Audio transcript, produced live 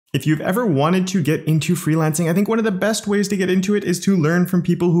If you've ever wanted to get into freelancing, I think one of the best ways to get into it is to learn from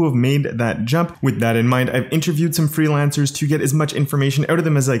people who have made that jump. With that in mind, I've interviewed some freelancers to get as much information out of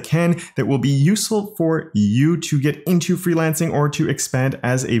them as I can that will be useful for you to get into freelancing or to expand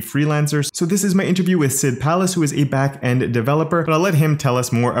as a freelancer. So this is my interview with Sid Palace, who is a back-end developer, but I'll let him tell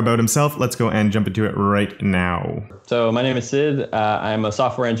us more about himself. Let's go and jump into it right now. So my name is Sid. I'm a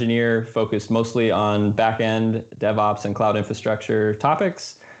software engineer focused mostly on back-end, DevOps, and cloud infrastructure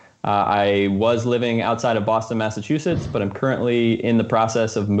topics. I was living outside of Boston, Massachusetts, but I'm currently in the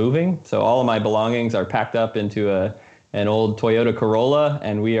process of moving. So all of my belongings are packed up into an old Toyota Corolla,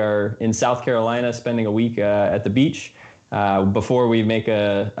 and we are in South Carolina spending a week at the beach before we make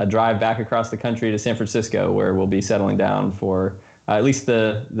a drive back across the country to San Francisco, where we'll be settling down for at least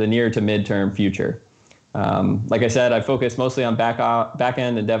the near to midterm future. Like I said, I focus mostly on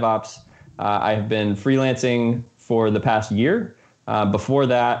back-end and DevOps. I have been freelancing for the past year. Before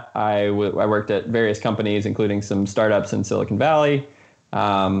that, I worked at various companies, including some startups in Silicon Valley.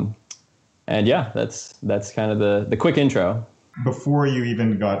 And yeah, that's kind of the quick intro. Before you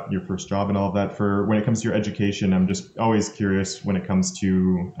even got your first job and all of that, for when it comes to your education, I'm just always curious when it comes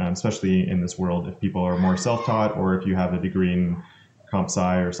to, especially in this world, if people are more self-taught or if you have a degree in comp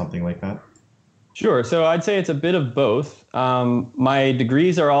sci or something like that. Sure. So I'd say it's a bit of both. My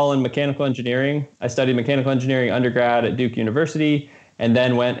degrees are all in mechanical engineering. I studied mechanical engineering undergrad at Duke University and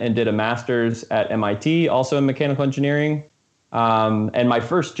then went and did a master's at MIT, also in mechanical engineering. And my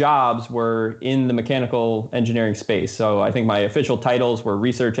first jobs were in the mechanical engineering space. So I think my official titles were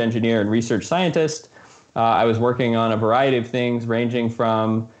research engineer and research scientist. I was working on a variety of things ranging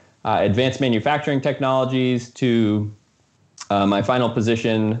from advanced manufacturing technologies to my final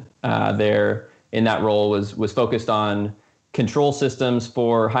position there in that role was focused on control systems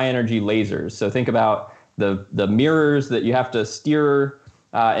for high energy lasers. So think about the mirrors that you have to steer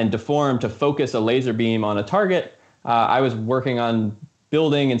and deform to focus a laser beam on a target. I was working on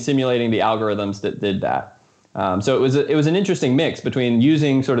building and simulating the algorithms that did that. So it was an interesting mix between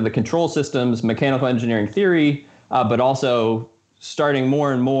using sort of the control systems, mechanical engineering theory, but also starting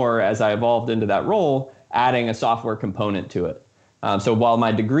more and more as I evolved into that role, adding a software component to it. So while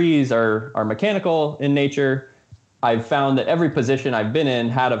my degrees are mechanical in nature, I've found that every position I've been in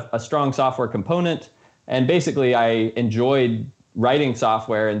had a strong software component. And basically, I enjoyed writing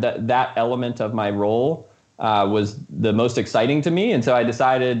software, and that element of my role was the most exciting to me. And so I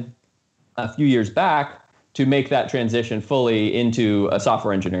decided a few years back to make that transition fully into a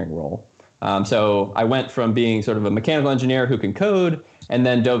software engineering role. So I went from being sort of a mechanical engineer who can code and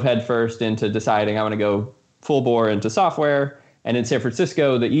then dove headfirst into deciding I want to go full bore into software. And in San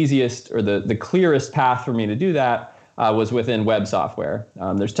Francisco, the easiest or the clearest path for me to do that was within web software.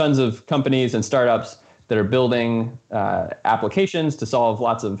 There's tons of companies and startups that are building applications to solve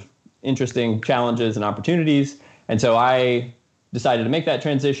lots of interesting challenges and opportunities. And so I decided to make that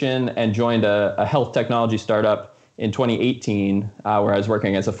transition and joined a health technology startup in 2018, where I was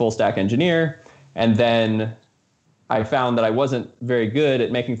working as a full stack engineer. And then I found that I wasn't very good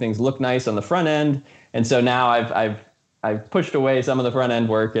at making things look nice on the front end. And so now I've pushed away some of the front end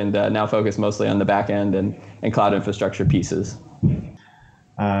work and now focus mostly on the back end and cloud infrastructure pieces.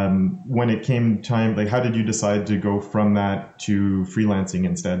 When it came time, like, how did you decide to go from that to freelancing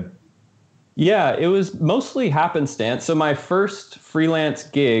instead? Yeah, it was mostly happenstance. So my first freelance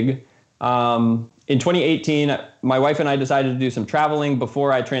gig in 2018, my wife and I decided to do some traveling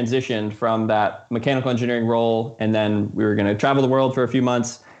before I transitioned from that mechanical engineering role. And then we were going to travel the world for a few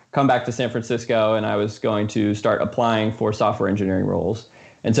months, come back to San Francisco, and I was going to start applying for software engineering roles.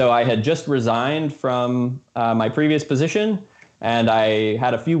 And so I had just resigned from my previous position, and I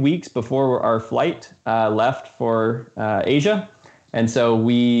had a few weeks before our flight left for Asia. And so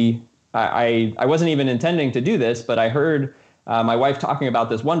I wasn't even intending to do this, but I heard my wife talking about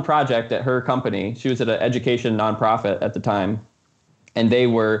this one project at her company. She was at an education nonprofit at the time, and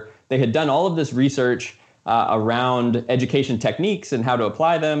they had done all of this research around education techniques and how to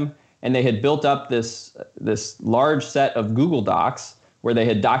apply them. And they had built up this large set of Google Docs where they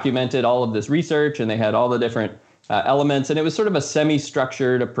had documented all of this research and they had all the different elements. And it was sort of a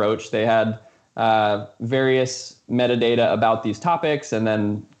semi-structured approach. They had various metadata about these topics and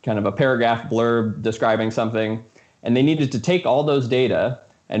then kind of a paragraph blurb describing something. And they needed to take all those data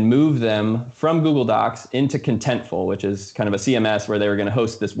and move them from Google Docs into Contentful, which is kind of a CMS where they were going to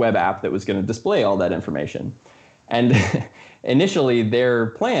host this web app that was going to display all that information. And initially,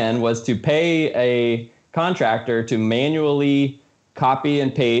 their plan was to pay a contractor to manually copy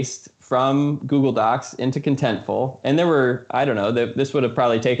and paste from Google Docs into Contentful. And there were, I don't know, this would have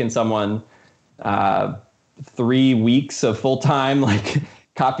probably taken someone 3 weeks of full time, like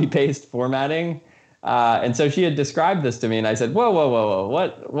copy paste formatting. And so she had described this to me, and I said, whoa,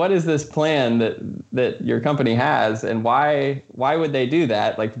 what is this plan that your company has, and why would they do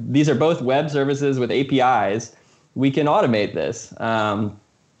that? Like, these are both web services with APIs. We can automate this.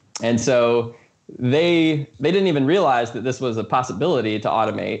 And so they didn't even realize that this was a possibility to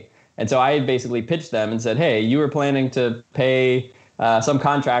automate. And so I basically pitched them and said, hey, you were planning to pay some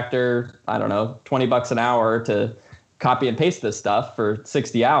contractor, I don't know, $20 an hour to copy and paste this stuff for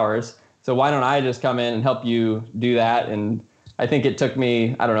 60 hours. So why don't I just come in and help you do that? And I think it took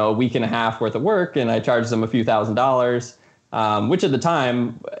me, I don't know, a week and a half worth of work, and I charged them a few $1,000s, which at the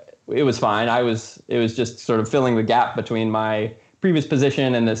time it was fine. It was just sort of filling the gap between my previous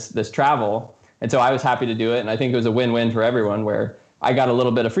position and this travel. And so I was happy to do it. And I think it was a win-win for everyone, where I got a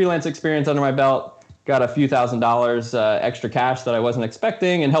little bit of freelance experience under my belt, got a few $1,000s extra cash that I wasn't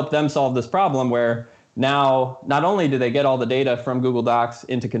expecting, and helped them solve this problem where now, not only do they get all the data from Google Docs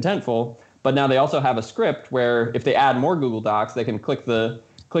into Contentful, but now they also have a script where if they add more Google Docs, they can click the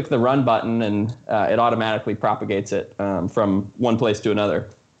run button, and it automatically propagates it from one place to another.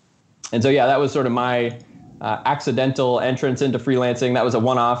 And so, yeah, that was sort of my accidental entrance into freelancing. That was a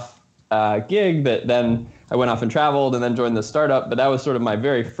one-off gig that then I went off and traveled and then joined the startup. But that was sort of my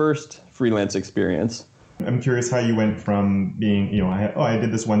very first freelance experience. I'm curious how you went from being, I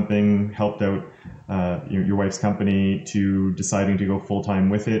did this one thing, helped out your wife's company, to deciding to go full-time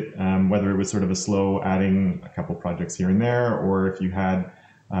with it, whether it was sort of a slow adding a couple projects here and there, or if you had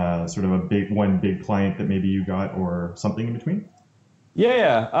sort of one big client that maybe you got, or something in between?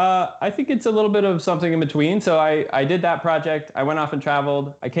 Yeah. I think it's a little bit of something in between. So I did that project. I went off and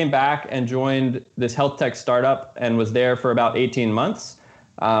traveled. I came back and joined this health tech startup and was there for about 18 months.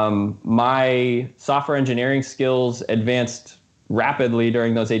 My software engineering skills advanced rapidly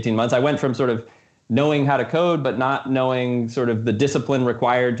during those 18 months. I went from sort of knowing how to code, but not knowing sort of the discipline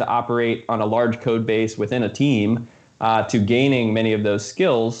required to operate on a large code base within a team, to gaining many of those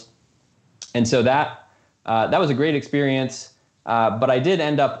skills. And so that was a great experience. But I did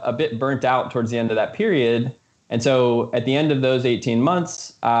end up a bit burnt out towards the end of that period. And so at the end of those 18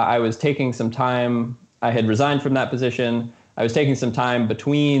 months, I was taking some time. I had resigned from that position. I was taking some time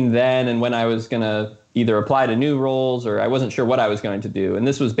between then and when I was going to either apply to new roles, or I wasn't sure what I was going to do. And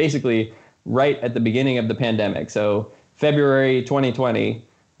this was basically right at the beginning of the pandemic. So February 2020,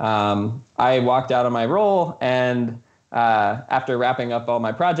 I walked out of my role, and after wrapping up all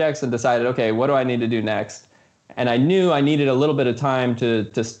my projects, and decided, okay, what do I need to do next? And I knew I needed a little bit of time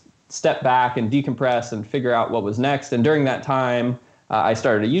to step back and decompress and figure out what was next. And during that time, I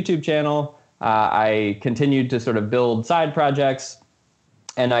started a YouTube channel. I continued to sort of build side projects.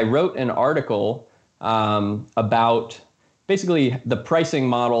 And I wrote an article about basically the pricing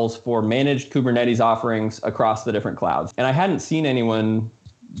models for managed Kubernetes offerings across the different clouds. And I hadn't seen anyone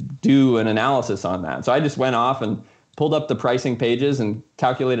do an analysis on that. So I just went off and pulled up the pricing pages and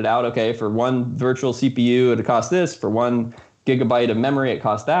calculated out, okay, for one virtual CPU, it costs this. For 1 gigabyte of memory, it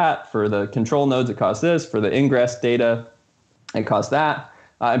costs that. For the control nodes, it costs this. For the ingress data, it costs that.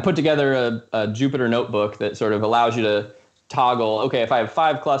 And put together a Jupyter notebook that sort of allows you to toggle, okay, if I have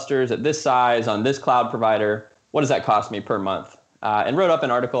 5 clusters at this size on this cloud provider, what does that cost me per month? And wrote up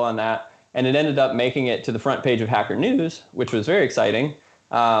an article on that. And it ended up making it to the front page of Hacker News, which was very exciting.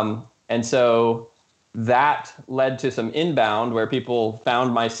 And so that led to some inbound where people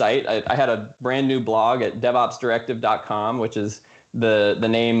found my site. I had a brand new blog at devopsdirective.com, which is the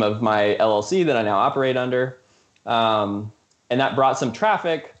name of my LLC that I now operate under. And that brought some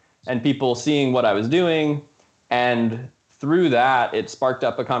traffic and people seeing what I was doing. And through that, it sparked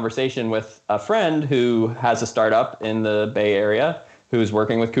up a conversation with a friend who has a startup in the Bay Area who's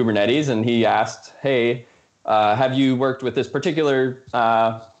working with Kubernetes. And he asked, hey, have you worked with this particular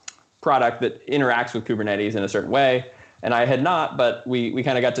product that interacts with Kubernetes in a certain way? And I had not, but we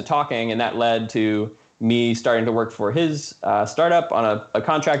kind of got to talking, and that led to me starting to work for his startup on a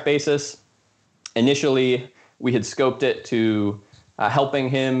contract basis. Initially, we had scoped it to helping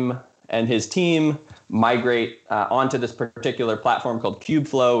him and his team migrate onto this particular platform called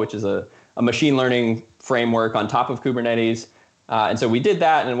Kubeflow, which is a machine learning framework on top of Kubernetes. And so we did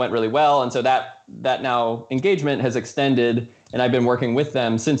that, and it went really well. And so that now engagement has extended, and I've been working with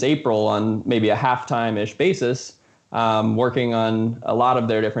them since April on maybe a half-time-ish basis, working on a lot of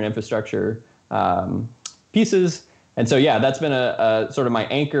their different infrastructure pieces. And so, yeah, that's been a sort of my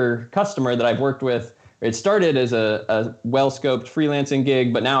anchor customer that I've worked with. It started as a well-scoped freelancing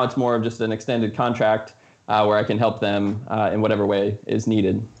gig, but now it's more of just an extended contract where I can help them in whatever way is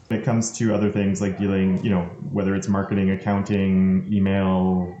needed. When it comes to other things like dealing, whether it's marketing, accounting,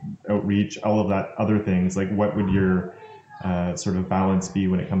 email, outreach, all of that other things, like what would your sort of balance be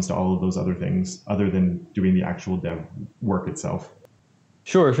when it comes to all of those other things, other than doing the actual dev work itself?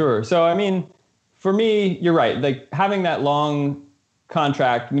 Sure. So, I mean, for me, you're right. Like having that long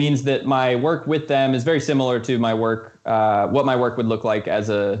contract means that my work with them is very similar to my work, what my work would look like as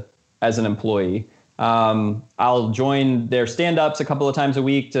an employee. I'll join their stand-ups a couple of times a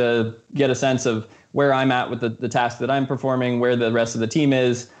week to get a sense of where I'm at with the task that I'm performing, where the rest of the team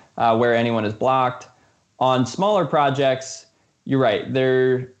is, where anyone is blocked. On smaller projects, you're right.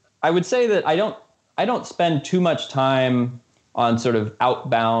 I would say that I don't spend too much time on sort of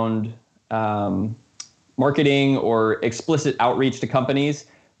outbound marketing or explicit outreach to companies.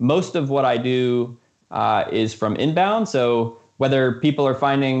 Most of what I do is from inbound. So whether people are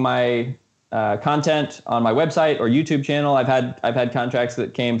finding my content on my website or YouTube channel, I've had contracts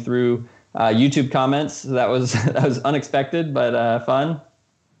that came through YouTube comments. So that was unexpected but fun.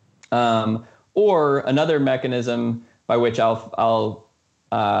 Or another mechanism by which I'll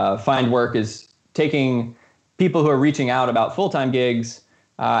find work is taking people who are reaching out about full-time gigs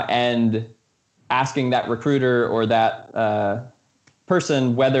and asking that recruiter or that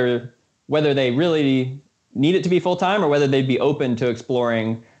person whether they really need it to be full-time or whether they'd be open to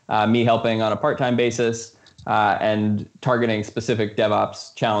exploring me helping on a part-time basis and targeting specific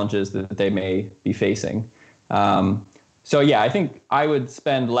DevOps challenges that they may be facing. So yeah, I think I would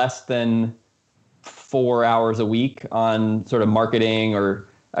spend less than 4 hours a week on sort of marketing or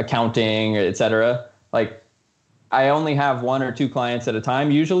accounting, et cetera. Like I only have 1 or 2 clients at a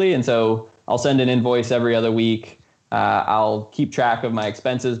time usually. And so I'll send an invoice every other week. I'll keep track of my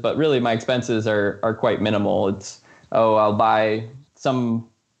expenses, but really my expenses are quite minimal. It's, I'll buy some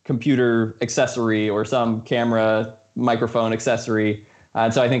computer accessory or some camera microphone accessory.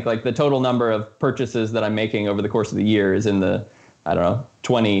 And so I think like the total number of purchases that I'm making over the course of the year is in the,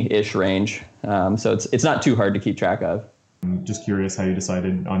 20-ish range. So it's not too hard to keep track of. I'm just curious how you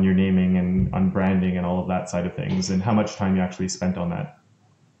decided on your naming and on branding and all of that side of things and how much time you actually spent on that.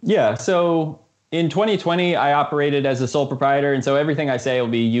 Yeah. So in 2020, I operated as a sole proprietor. And so everything I say will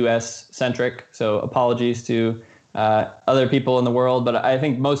be US centric. So apologies to other people in the world, but I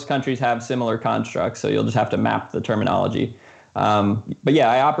think most countries have similar constructs. So you'll just have to map the terminology. But yeah,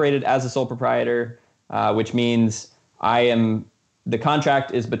 I operated as a sole proprietor, which means the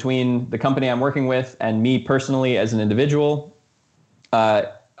contract is between the company I'm working with and me personally as an individual.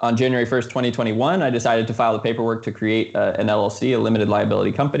 On January 1st, 2021, I decided to file the paperwork to create an LLC, a limited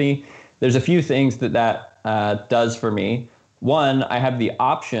liability company. There's a few things that does for me. One, I have the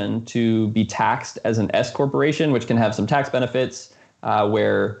option to be taxed as an S corporation, which can have some tax benefits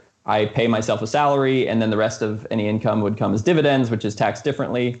where I pay myself a salary and then the rest of any income would come as dividends, which is taxed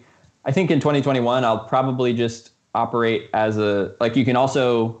differently. I think in 2021, I'll probably just operate as you can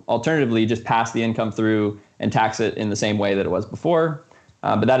also alternatively just pass the income through and tax it in the same way that it was before.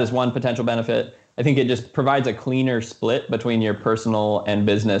 But that is one potential benefit. I think it just provides a cleaner split between your personal and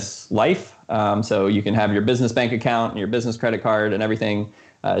business life. So you can have your business bank account and your business credit card and everything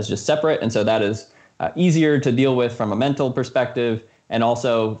is just separate. And so that is easier to deal with from a mental perspective. And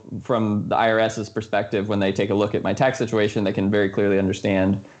also from the IRS's perspective, when they take a look at my tax situation, they can very clearly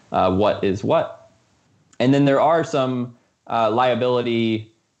understand what is what. And then there are some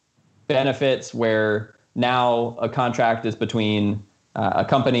liability benefits where now a contract is between a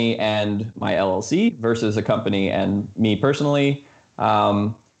company and my LLC versus a company and me personally.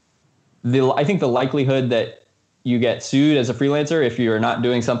 I think the likelihood that you get sued as a freelancer if you're not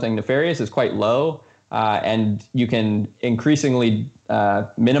doing something nefarious is quite low. And you can increasingly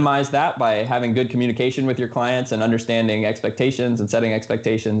minimize that by having good communication with your clients and understanding expectations and setting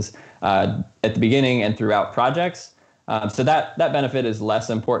expectations at the beginning and throughout projects. So that benefit is less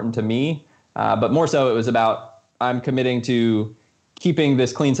important to me, but more so it was about I'm committing to keeping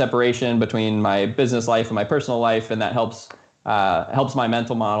this clean separation between my business life and my personal life, and that helps my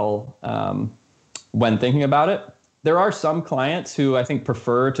mental model when thinking about it. There are some clients who I think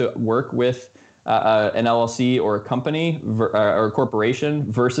prefer to work with an LLC or a company or a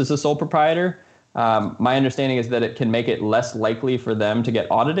corporation versus a sole proprietor. My understanding is that it can make it less likely for them to get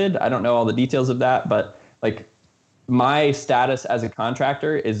audited. I don't know all the details of that, but like my status as a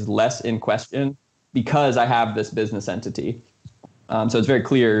contractor is less in question because I have this business entity. So it's very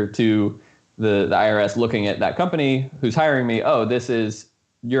clear to the IRS looking at that company who's hiring me,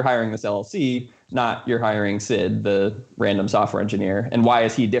 you're hiring this LLC, not you're hiring Sid, the random software engineer. And why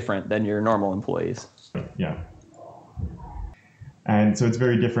is he different than your normal employees? Yeah. And so it's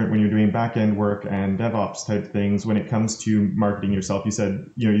very different when you're doing back-end work and DevOps type things. When it comes to marketing yourself, you said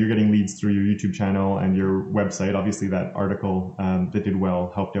you're getting leads through your YouTube channel and your website. Obviously, that article that did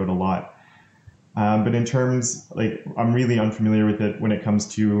well helped out a lot. But in terms, like, I'm really unfamiliar with it when it comes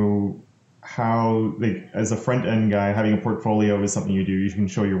to how, like, as a front end guy, having a portfolio is something you do. You can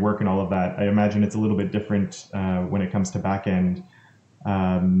show your work and all of that. I imagine it's a little bit different when it comes to back end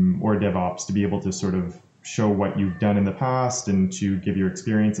or DevOps to be able to sort of show what you've done in the past and to give your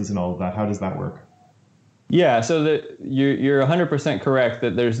experiences and all of that. How does that work? Yeah, so you're 100% correct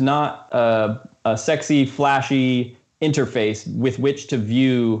that there's not a sexy, flashy interface with which to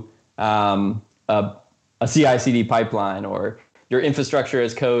view a CI/CD pipeline or your infrastructure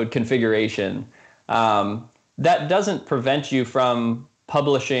as code configuration. That doesn't prevent you from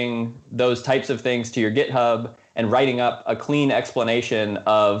publishing those types of things to your GitHub and writing up a clean explanation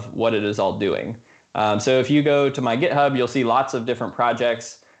of what it is all doing. So if you go to my GitHub, you'll see lots of different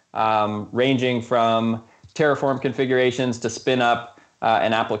projects ranging from Terraform configurations to spin up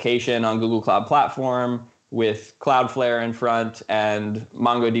an application on Google Cloud Platform with Cloudflare in front and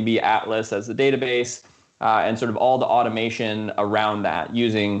MongoDB Atlas as the database, and sort of all the automation around that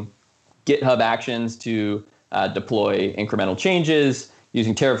using GitHub Actions to deploy incremental changes,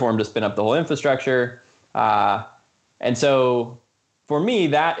 using Terraform to spin up the whole infrastructure. And so for me,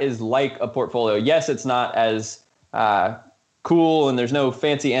 that is like a portfolio. Yes, it's not as cool and there's no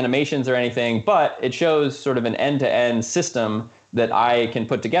fancy animations or anything, but it shows sort of an end-to-end system that I can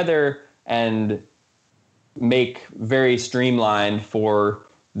put together and make very streamlined for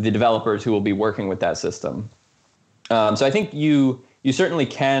the developers who will be working with that system. So I think you certainly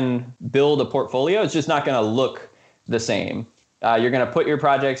can build a portfolio. It's just not going to look the same. You're going to put your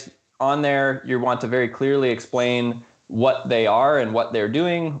projects on there. You want to very clearly explain what they are and what they're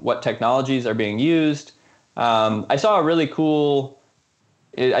doing, what technologies are being used. I saw a really cool,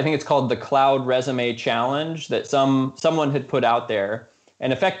 I think it's called the Cloud Resume Challenge that someone had put out there.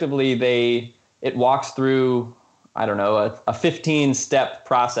 And effectively, it walks through, I don't know, a 15-step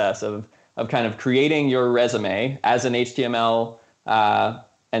process of kind of creating your resume as an HTML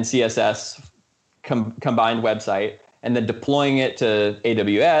and CSS combined website, and then deploying it to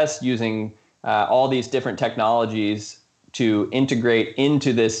AWS using all these different technologies to integrate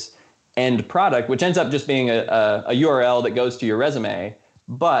into this end product, which ends up just being a URL that goes to your resume.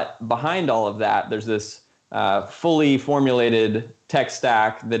 But behind all of that, there's this fully formulated tech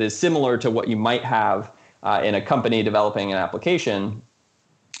stack that is similar to what you might have in a company developing an application.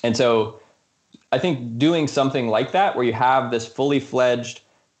 And so I think doing something like that, where you have this fully fledged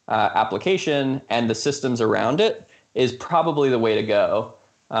application and the systems around it, is probably the way to go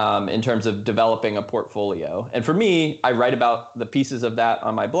in terms of developing a portfolio. And for me, I write about the pieces of that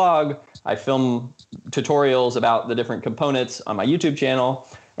on my blog. I film tutorials about the different components on my YouTube channel.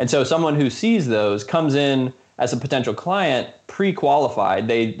 And so someone who sees those comes in as a potential client pre-qualified.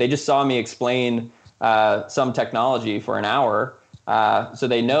 They just saw me explain some technology for an hour. So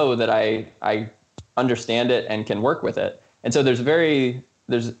they know that I understand it and can work with it. And so there's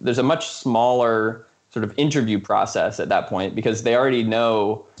a much smaller sort of interview process at that point, because they already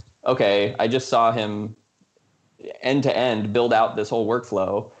know, okay, I just saw him end to end build out this whole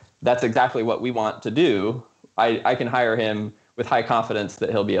workflow. That's exactly what we want to do. I can hire him with high confidence that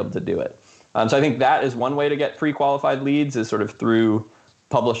he'll be able to do it. So I think that is one way to get pre-qualified leads, is sort of through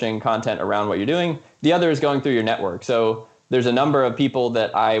publishing content around what you're doing. The other is going through your network. So there's a number of people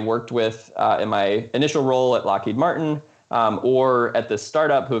that I worked with in my initial role at Lockheed Martin or at this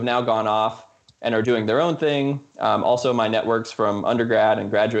startup who have now gone off and are doing their own thing. Also my networks from undergrad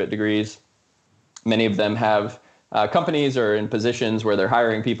and graduate degrees. Many of them have companies or in positions where they're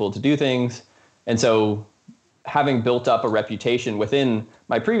hiring people to do things. And so having built up a reputation within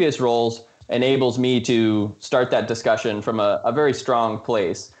my previous roles enables me to start that discussion from a very strong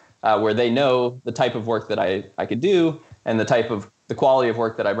place where they know the type of work that I could do and the quality of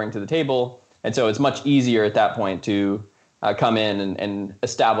work that I bring to the table. And so it's much easier at that point to come in and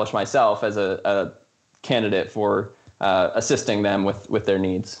establish myself as a candidate for assisting them with their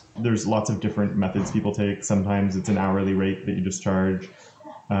needs. There's lots of different methods people take. Sometimes it's an hourly rate that you just charge.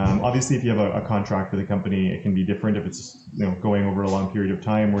 Obviously, if you have a contract with a company, it can be different if it's going over a long period of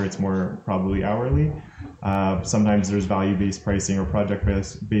time where it's more probably hourly. Sometimes there's value-based pricing or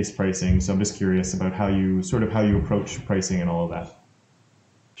project-based pricing. So I'm just curious about how you approach pricing and all of that.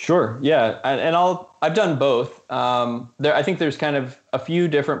 Sure. Yeah. And I've done both. I think there's kind of a few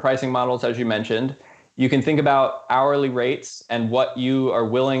different pricing models, as you mentioned. You can think about hourly rates and what you are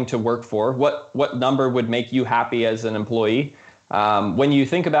willing to work for. What number would make you happy as an employee? When you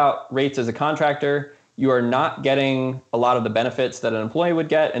think about rates as a contractor, you are not getting a lot of the benefits that an employee would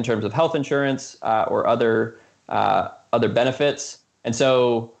get in terms of health insurance or other benefits. And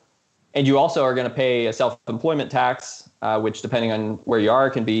so And you also are going to pay a self-employment tax, which depending on where you are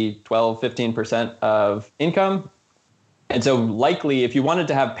can be 12, 15% of income. And so likely if you wanted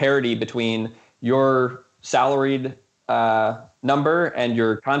to have parity between your salaried number and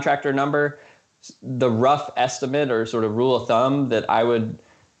your contractor number, the rough estimate or sort of rule of thumb that I would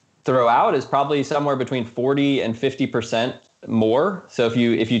throw out is probably somewhere between 40 and 50% more. So if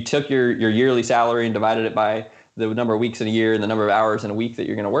you took your yearly salary and divided it by the number of weeks in a year and the number of hours in a week that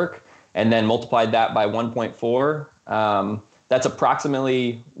you're going to work, and then multiplied that by 1.4, that's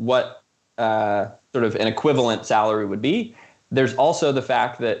approximately what sort of an equivalent salary would be. There's also the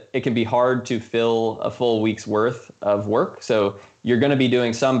fact that it can be hard to fill a full week's worth of work. So you're going to be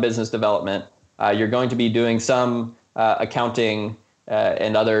doing some business development. You're going to be doing some accounting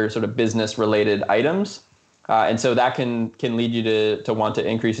and other sort of business related items. And so that can lead you to want to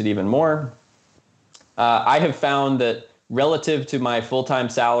increase it even more. I have found that relative to my full-time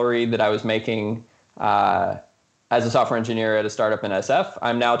salary that I was making as a software engineer at a startup in SF,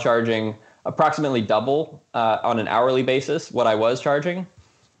 I'm now charging approximately double on an hourly basis what I was charging,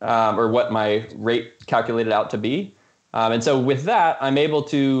 or what my rate calculated out to be. And so with that, I'm able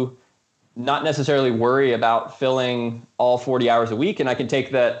to not necessarily worry about filling all 40 hours a week, and I can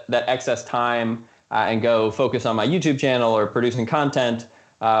take that excess time and go focus on my YouTube channel or producing content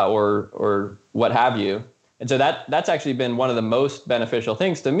or what have you. And so that's actually been one of the most beneficial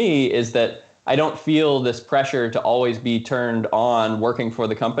things to me, is that I don't feel this pressure to always be turned on working for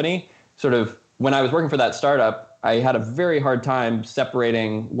the company. Sort of when I was working for that startup, I had a very hard time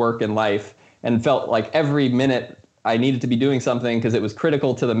separating work and life, and felt like every minute I needed to be doing something because it was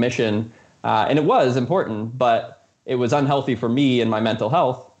critical to the mission. And it was important, but it was unhealthy for me and my mental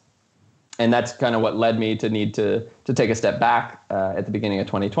health. And that's kind of what led me to need to take a step back at the beginning of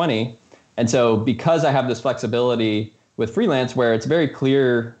 2020. And so because I have this flexibility with freelance where it's very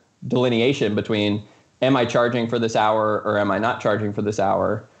clear delineation between, am I charging for this hour or am I not charging for this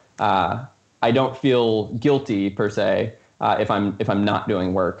hour? I don't feel guilty per se if I'm not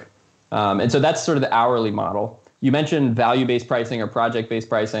doing work. And so that's sort of the hourly model. You mentioned value-based pricing or project-based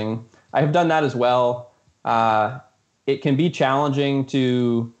pricing. I have done that as well. It can be challenging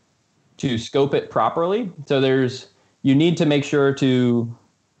to scope it properly. So you need to make sure to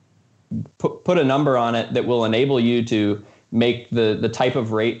put a number on it that will enable you to make the type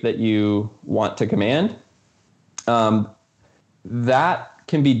of rate that you want to command. That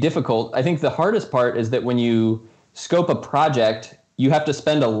can be difficult. I think the hardest part is that when you scope a project, you have to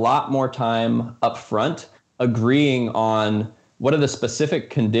spend a lot more time up front agreeing on what are the specific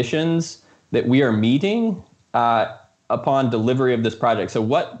conditions that we are meeting upon delivery of this project. So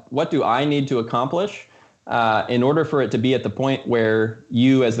what do I need to accomplish in order for it to be at the point where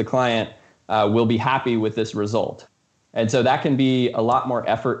you as the client will be happy with this result? And so that can be a lot more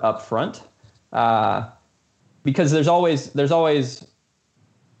effort up front because there's always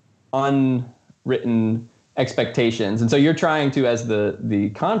unwritten expectations. And so you're trying to, as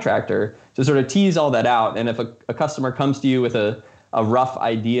the contractor, to sort of tease all that out. And if a customer comes to you with a rough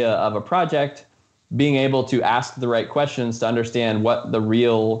idea of a project, being able to ask the right questions to understand what the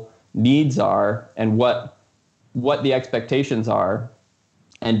real needs are and what the expectations are,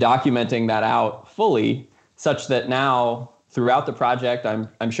 and documenting that out fully such that now throughout the project,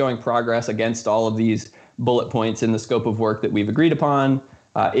 I'm showing progress against all of these bullet points in the scope of work that we've agreed upon.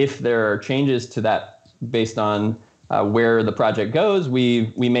 If there are changes to that based on where the project goes,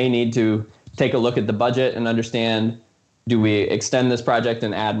 we may need to take a look at the budget and understand, do we extend this project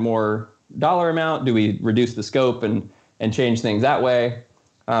and add more dollar amount? Do we reduce the scope and change things that way?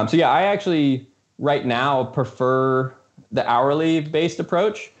 So yeah, I actually right now prefer the hourly based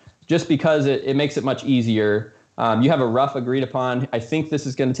approach just because it makes it much easier. You have a rough agreed upon, I think this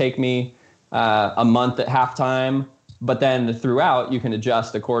is going to take me a month at halftime, but then throughout you can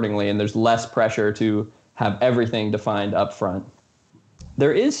adjust accordingly and there's less pressure to have everything defined up front.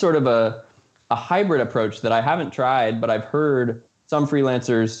 There is sort of a hybrid approach that I haven't tried, but I've heard some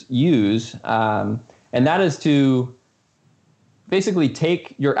freelancers use, and that is to basically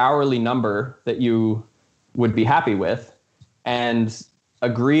take your hourly number that you would be happy with and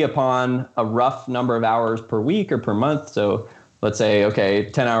agree upon a rough number of hours per week or per month. So let's say, okay,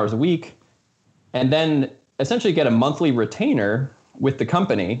 10 hours a week, and then essentially get a monthly retainer with the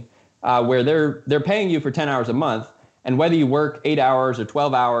company where they're paying you for 10 hours a month. And whether you work 8 hours or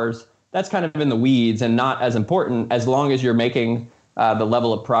 12 hours, that's kind of in the weeds and not as important as long as you're making the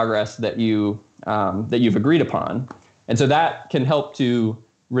level of progress that you've agreed upon. And so that can help to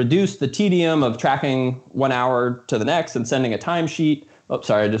reduce the tedium of tracking 1 hour to the next and sending a timesheet. Oh,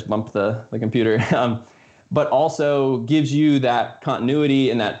 sorry, I just bumped the computer. but also gives you that continuity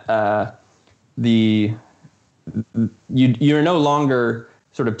and that you're no longer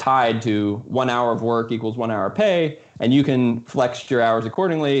sort of tied to 1 hour of work equals 1 hour pay, and you can flex your hours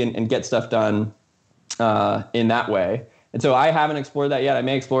accordingly and get stuff done in that way. And so I haven't explored that yet. I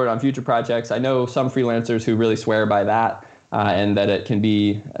may explore it on future projects. I know some freelancers who really swear by that, and that it can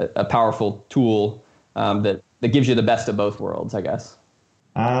be a powerful tool that gives you the best of both worlds, I guess.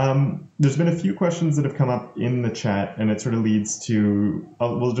 There's been a few questions that have come up in the chat, and it sort of leads to,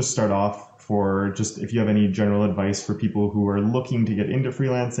 we'll just start off for just if you have any general advice for people who are looking to get into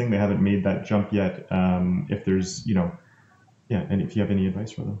freelancing, they haven't made that jump yet. If there's, and if you have any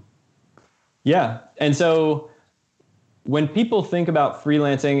advice for them. Yeah. And so when people think about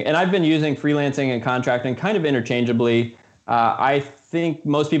freelancing, and I've been using freelancing and contracting kind of interchangeably, I think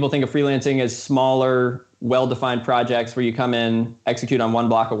most people think of freelancing as smaller, well-defined projects where you come in, execute on one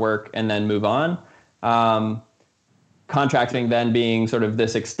block of work, and then move on. Contracting then being sort of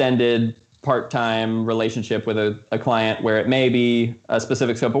this extended part-time relationship with a client where it may be a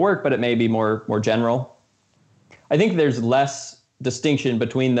specific scope of work, but it may be more general. I think there's less distinction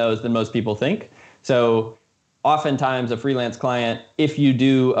between those than most people think. So oftentimes a freelance client, if you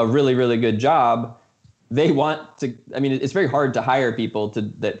do a really, really good job, they want to, it's very hard to hire people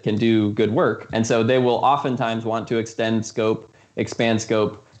that can do good work. And so they will oftentimes want to extend scope, expand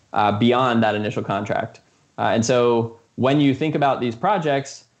scope beyond that initial contract. And so when you think about these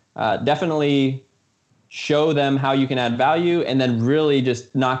projects, definitely show them how you can add value and then really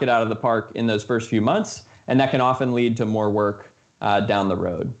just knock it out of the park in those first few months. And that can often lead to more work down the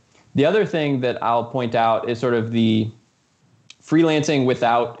road. The other thing that I'll point out is sort of the freelancing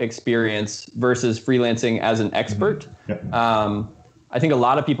without experience versus freelancing as an expert. Mm-hmm. I think a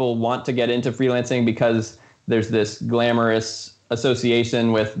lot of people want to get into freelancing because there's this glamorous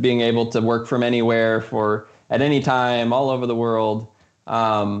association with being able to work from anywhere at any time all over the world.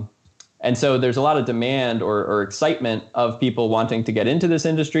 And so there's a lot of demand or excitement of people wanting to get into this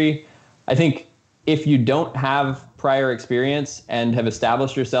industry. I think if you don't have prior experience and have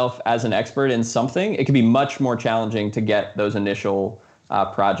established yourself as an expert in something, it can be much more challenging to get those initial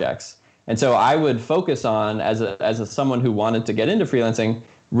projects. And so I would focus on, as someone who wanted to get into freelancing,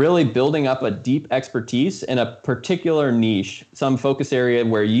 really building up a deep expertise in a particular niche, some focus area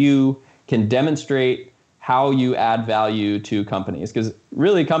where you can demonstrate how you add value to companies. Because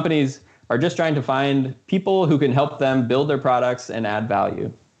really companies are just trying to find people who can help them build their products and add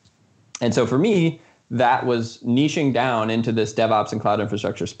value. And so for me, that was niching down into this DevOps and cloud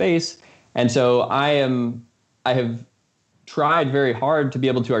infrastructure space. And so I have tried very hard to be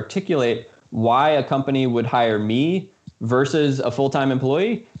able to articulate why a company would hire me versus a full-time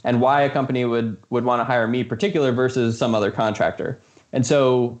employee, and why a company would want to hire me particular versus some other contractor. And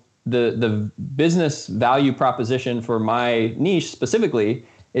so the business value proposition for my niche specifically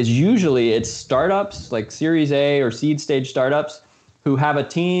is usually it's startups, like Series A or seed stage startups, who have a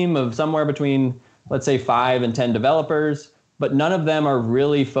team of somewhere between, let's say, 5 and 10 developers, but none of them are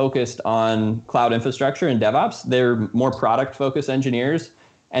really focused on cloud infrastructure and DevOps. They're more product-focused engineers.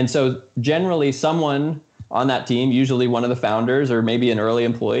 And so generally someone on that team, usually one of the founders or maybe an early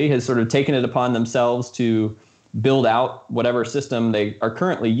employee, has sort of taken it upon themselves to build out whatever system they are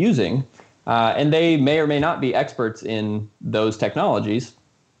currently using. And they may or may not be experts in those technologies.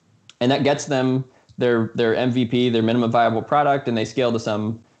 And that gets them their MVP, their minimum viable product, and they scale to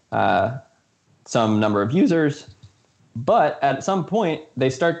some number of users. But at some point, they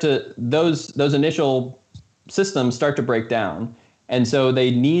start to those initial systems start to break down, and so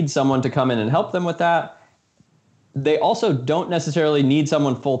they need someone to come in and help them with that. They also don't necessarily need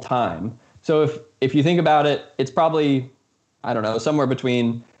someone full time. So if you think about it, it's probably, I don't know, somewhere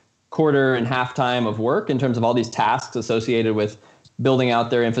between quarter and half time of work in terms of all these tasks associated with building out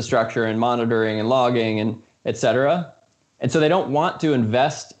their infrastructure and monitoring and logging and et cetera. And so they don't want to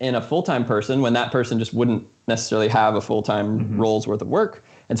invest in a full-time person when that person just wouldn't necessarily have a full-time role's worth of work.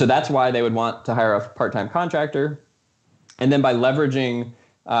 And so that's why they would want to hire a part-time contractor. And then by leveraging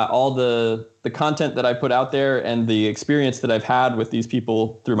all the content that I put out there and the experience that I've had with these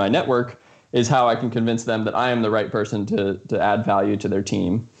people through my network is how I can convince them that I am the right person to add value to their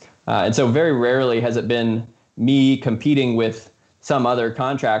team. And so very rarely has it been me competing with some other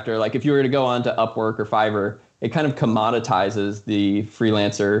contractor. Like if you were to go on to Upwork or Fiverr, it kind of commoditizes the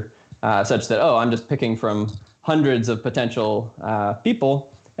freelancer such that, I'm just picking from hundreds of potential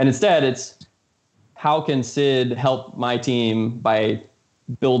people. And instead it's, how can Sid help my team by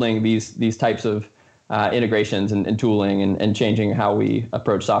building these types of integrations and tooling and changing how we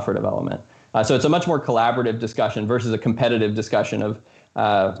approach software development. So it's a much more collaborative discussion versus a competitive discussion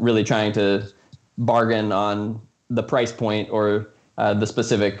of really trying to bargain on the price point or the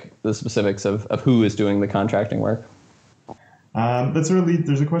specifics of who is doing the contracting work. There's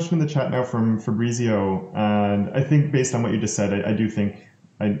a question in the chat now from Fabrizio, and I think based on what you just said, I do think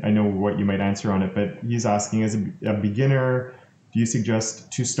I know what you might answer on it, but he's asking, as a beginner, do you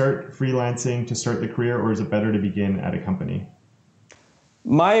suggest to start freelancing to start the career, or is it better to begin at a company?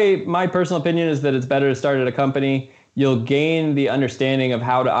 My personal opinion is that it's better to start at a company. You'll gain the understanding of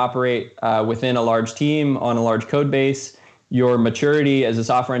how to operate within a large team on a large code base. Your maturity as a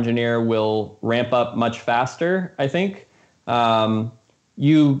software engineer will ramp up much faster, I think.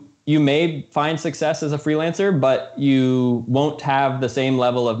 You may find success as a freelancer, but you won't have the same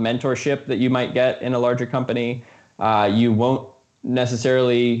level of mentorship that you might get in a larger company. You won't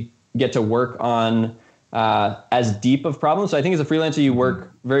necessarily get to work on as deep of problems. So I think as a freelancer, you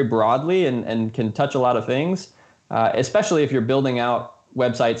work very broadly and can touch a lot of things, especially if you're building out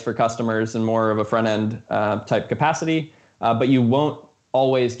websites for customers in more of a front-end type capacity. But you won't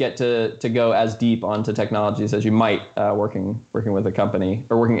always get to go as deep onto technologies as you might working with a company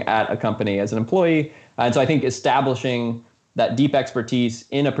or working at a company as an employee. And so I think establishing that deep expertise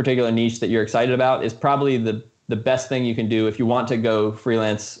in a particular niche that you're excited about is probably the best thing you can do if you want to go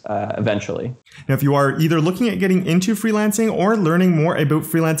freelance eventually. Now, if you are either looking at getting into freelancing or learning more about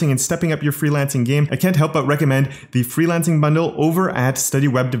freelancing and stepping up your freelancing game, I can't help but recommend the freelancing bundle over at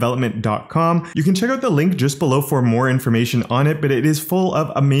studywebdevelopment.com. You can check out the link just below for more information on it, but it is full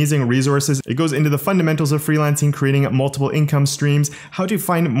of amazing resources. It goes into the fundamentals of freelancing, creating multiple income streams, how to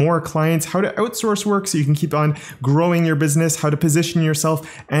find more clients, how to outsource work so you can keep on growing your business, how to position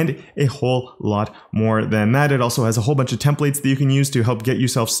yourself, and a whole lot more than that. It also has a whole bunch of templates that you can use to help get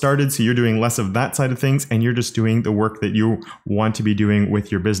yourself started, so you're doing less of that side of things and you're just doing the work that you want to be doing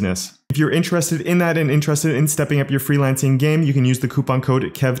with your business. If you're interested in that and interested in stepping up your freelancing game, you can use the coupon code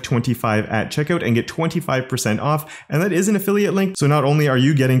KEV25 at checkout and get 25% off. And that is an affiliate link. So not only are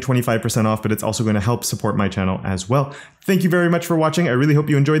you getting 25% off, but it's also going to help support my channel as well. Thank you very much for watching. I really hope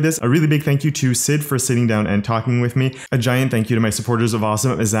you enjoyed this. A really big thank you to Sid for sitting down and talking with me. A giant thank you to my supporters of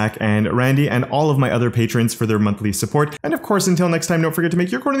Awesome, Zach and Randy, and all of my other patrons for their monthly support. And of course, until next time, don't forget to make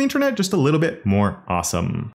your corner of the internet just a little bit more awesome.